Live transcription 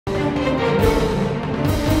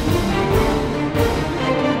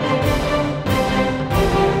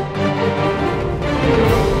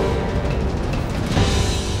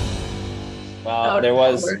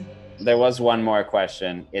There was one more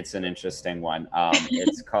question. It's an interesting one.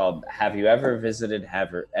 It's called, have you ever visited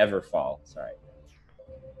Everfall? Sorry.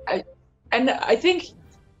 I think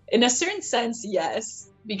in a certain sense, yes,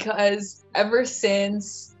 because ever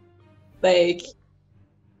since, like,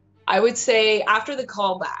 I would say after the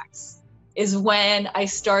callbacks is when I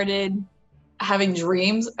started having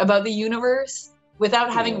dreams about the universe.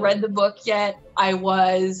 Without having read the book yet, I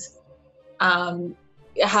was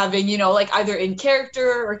having, you know, like either in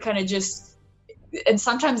character or kind of just, and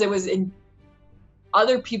sometimes it was in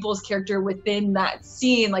other people's character within that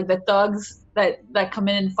scene, like the thugs that come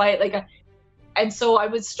in and fight, like, and so I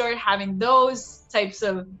would start having those types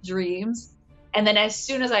of dreams. And then as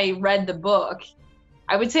soon as I read the book,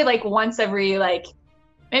 I would say like once every like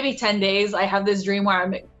maybe 10 days, I have this dream where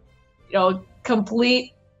I'm, you know,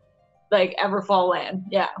 complete like Everfall land.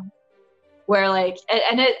 Yeah. Where like,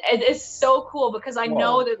 and it is so cool because I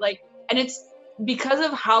know that like, and it's because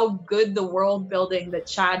of how good the world building that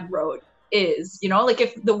Chad wrote is, you know, like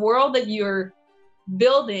if the world that you're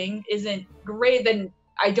building isn't great, then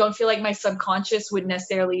I don't feel like my subconscious would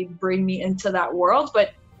necessarily bring me into that world.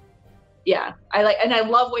 But yeah, I like, and I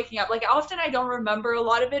love waking up. Like often I don't remember a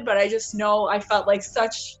lot of it, but I just know I felt like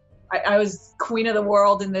I was queen of the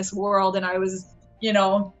world in this world, and I was, you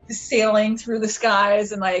know, sailing through the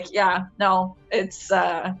skies, and like, yeah, no, it's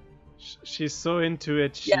she's so into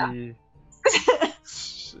it. Yeah.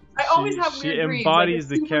 I always have weird dreams. She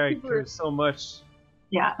embodies like, the character so much.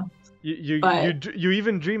 Yeah. You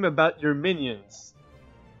even dream about your minions.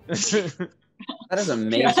 That is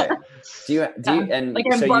amazing. Yeah. Do you and like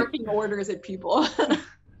I'm barking orders at people.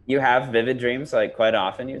 You have vivid dreams like quite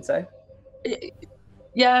often, you'd say?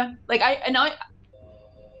 Yeah, like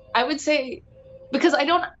I would say, because I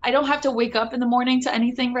don't have to wake up in the morning to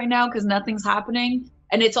anything right now because nothing's happening,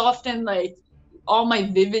 and it's often like all my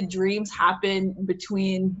vivid dreams happen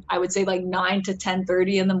between, I would say, like 9 to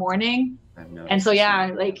 10:30 in the morning. And so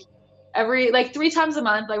yeah, like every like 3 times a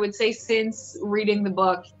month, I would say, since reading the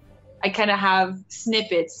book, I kind of have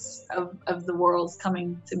snippets of the worlds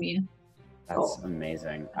coming to me. That's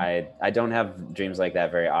amazing. I don't have dreams like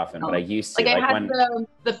that very often, but I used to. Like I had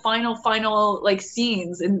the final like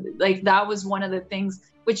scenes, and like that was one of the things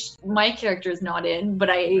which my character is not in, but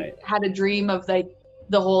I had a dream of like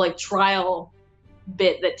the whole like trial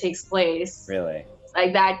bit that takes place. Really?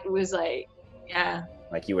 Like that was like, yeah.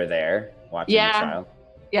 Like you were there watching the trial?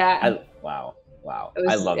 Yeah. Wow.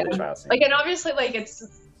 I love the trial scene. Like, and obviously like it's,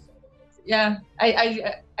 yeah,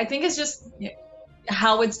 I think it's just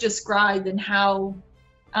how it's described and how,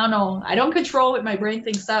 I don't know, I don't control what my brain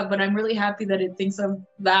thinks of, but I'm really happy that it thinks of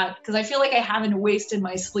that, because I feel like I haven't wasted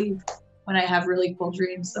my sleep when I have really cool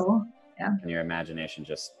dreams. So yeah. And your imagination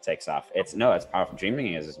just takes off. It's powerful.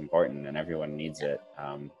 Dreaming is important and everyone needs it.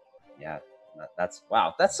 Yeah, that's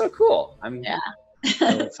wow. That's so cool. I can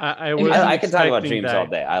talk about dreams all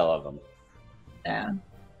day. I love them. Yeah.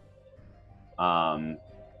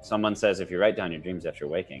 Someone says if you write down your dreams after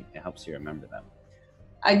waking, it helps you remember them.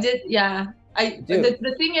 I did, yeah.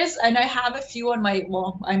 The thing is, and I have a few on my,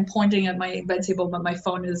 well, I'm pointing at my bed table, but my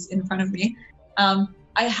phone is in front of me.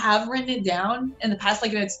 I have written it down in the past,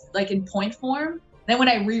 like it's like in point form. Then when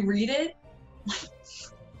I reread it,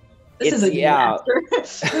 this is a disaster.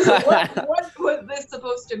 What was this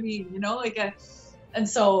supposed to mean? You know, like and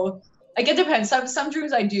so like it depends. Some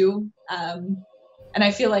dreams I do, and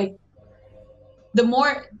I feel like the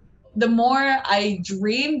more I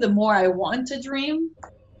dream, the more I want to dream.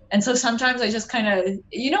 And so sometimes I just kind of,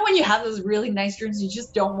 you know, when you have those really nice dreams, you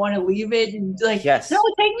just don't want to leave it. And like, no,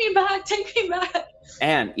 take me back.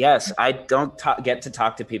 And yes, I don't get to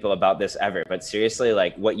talk to people about this ever, but seriously,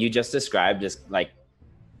 like what you just described is like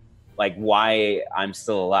why I'm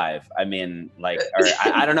still alive. I mean, like, or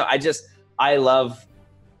I don't know. I love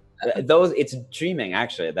those. It's dreaming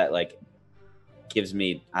actually that like gives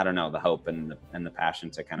me, I don't know, the hope and the passion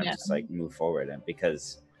to kind of just like move forward. And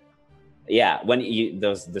because when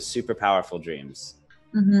the super powerful dreams,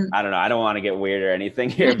 I don't know, I don't want to get weird or anything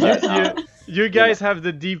here, but you guys have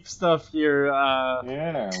the deep stuff here.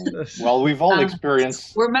 Yeah, well, we've all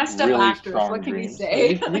experienced we're messed up really actors, what can you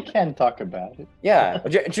say? We can't talk about it. Yeah,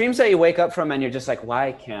 dreams that you wake up from and you're just like,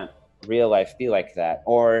 why can't real life be like that?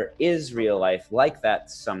 Or is real life like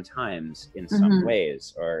that sometimes in some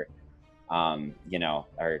ways? Or you know,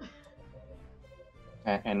 or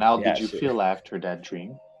and now did you feel after that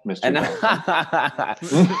dream, Mr. And how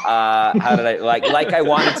did I like I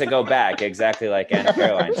wanted to go back, exactly like Anna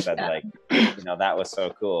Caroline said, like, you know, that was so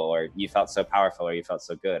cool, or you felt so powerful, or you felt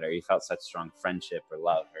so good, or you felt such strong friendship or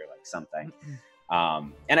love or like something.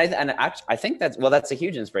 I think that's a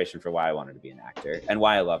huge inspiration for why I wanted to be an actor and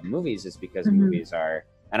why I love movies is because movies are,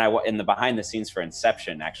 and in the behind the scenes for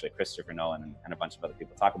Inception, actually, Christopher Nolan and a bunch of other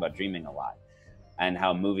people talk about dreaming a lot and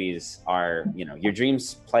how movies are, you know, your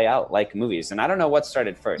dreams play out like movies. And I don't know what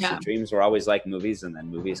started first. Yeah. So dreams were always like movies, and then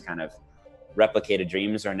movies kind of replicated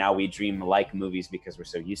dreams, or now we dream like movies because we're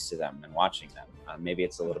so used to them and watching them. Maybe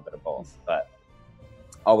it's a little bit of both, but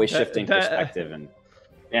always shifting perspective. And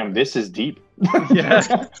damn, this is deep. Yeah.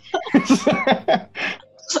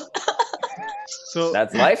 So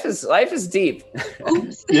that's life is deep.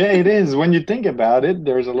 Yeah, it is. When you think about it,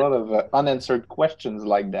 there's a lot of unanswered questions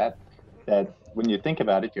like that when you think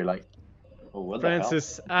about it, you're like, oh, what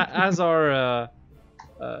Francis, the hell? as our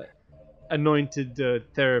anointed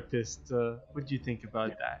therapist, what do you think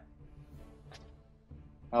about that?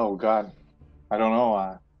 Oh God, I don't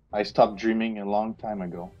know. I stopped dreaming a long time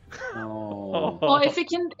ago. Oh. Well, if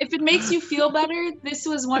it makes you feel better, this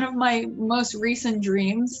was one of my most recent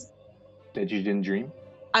dreams. That you didn't dream?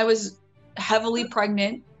 I was heavily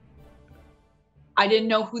pregnant. I didn't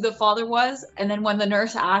know who the father was, and then when the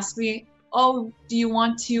nurse asked me, "Oh, do you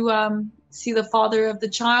want to see the father of the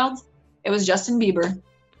child?" It was Justin Bieber.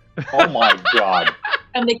 Oh my God!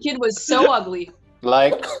 And the kid was so ugly.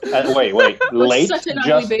 Like, wait, late? Such an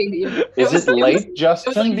ugly baby. Is it late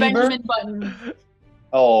Justin It was like Bieber? Benjamin Button.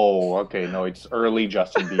 Oh, okay. No, it's early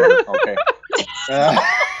Justin Bieber. Okay.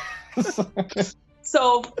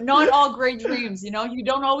 So not all great dreams, you know. You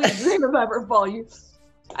don't always dream of Everfall.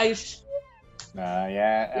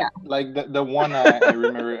 Yeah. Like the one I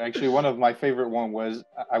remember. Actually, one of my favorite one was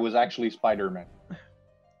I was actually Spider-Man.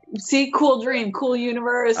 See, cool dream, cool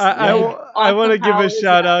universe. I want to give a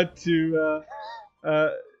shout out to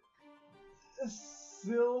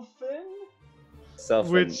Sylphin,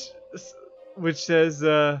 which says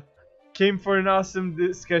came for an awesome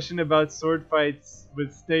discussion about sword fights,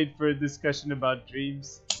 but stayed for a discussion about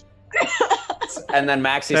dreams. And then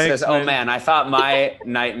Maxie says, "Oh man, I thought my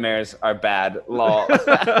nightmares are bad." Lol.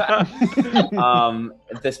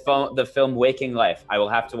 The film Waking Life. I will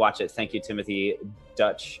have to watch it. Thank you, Timothy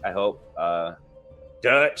Dutch. I hope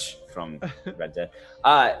Dutch from Red Dead.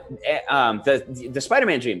 The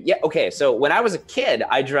Spider-Man dream. Yeah. Okay. So when I was a kid,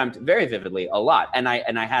 I dreamt very vividly a lot, and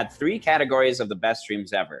I had 3 categories of the best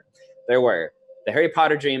dreams ever. There were the Harry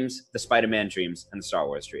Potter dreams, the Spider-Man dreams, and the Star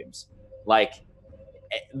Wars dreams. Like,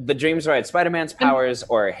 the dreams where I had Spider-Man's powers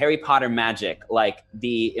or Harry Potter magic, like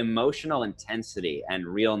the emotional intensity and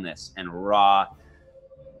realness and raw,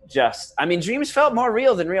 dreams felt more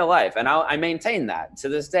real than real life. And I maintain that to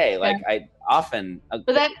this day. Like, yeah. I often...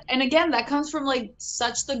 But that comes from like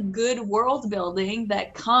such the good world building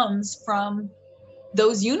that comes from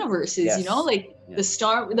those universes, yes. You know, like the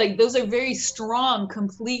Star, like those are very strong,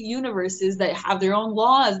 complete universes that have their own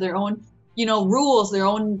laws, their own, you know, rules, their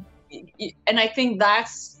own... And I think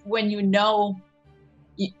that's when you know,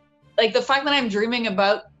 like the fact that I'm dreaming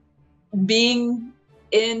about being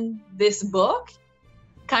in this book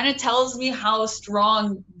kind of tells me how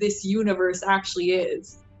strong this universe actually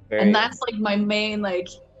is. And that's like my main like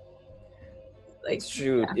it's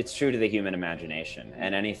true. Yeah. It's true to the human imagination,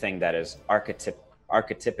 and anything that is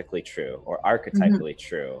archetypically true or archetypally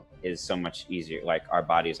true is so much easier. Like, our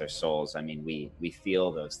bodies are souls. I mean, we feel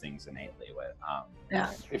those things innately with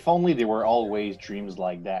if only they were always dreams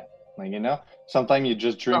like that. Like, you know, sometimes you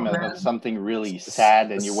just dream of something really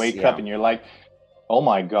sad and you wake up and you're like, oh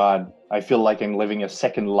my God, I feel like I'm living a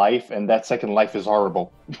second life, and that second life is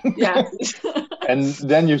horrible. Yeah. And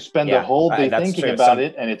then you spend the whole day thinking about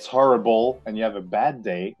it, and it's horrible, and you have a bad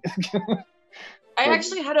day. I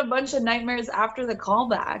actually had a bunch of nightmares after the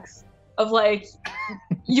callbacks of like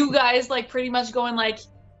you guys like pretty much going like,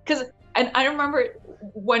 and I remember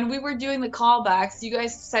when we were doing the callbacks, you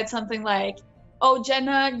guys said something like, "Oh,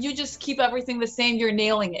 Jenna, you just keep everything the same. You're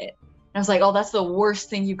nailing it." And I was like, "Oh, that's the worst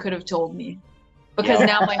thing you could have told me," because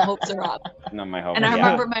now my hopes are up. No, my hopes. And I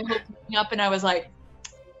remember my hopes being up, and I was like,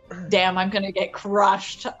 "Damn, I'm gonna get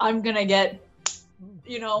crushed. I'm gonna get,"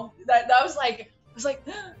 you know, that was like, I was like,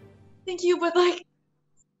 "Thank you," but like.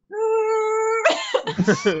 And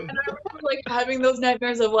I remember like having those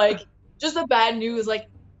nightmares of like just the bad news, like,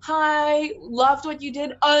 "Hi, loved what you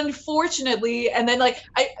did, unfortunately," and then like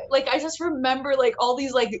I just remember like all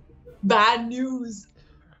these like bad news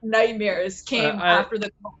nightmares came after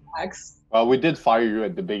the callbacks. Well, we did fire you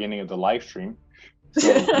at the beginning of the live stream. So.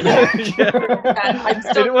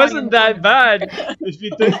 It wasn't that bad if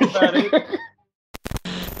you think about it.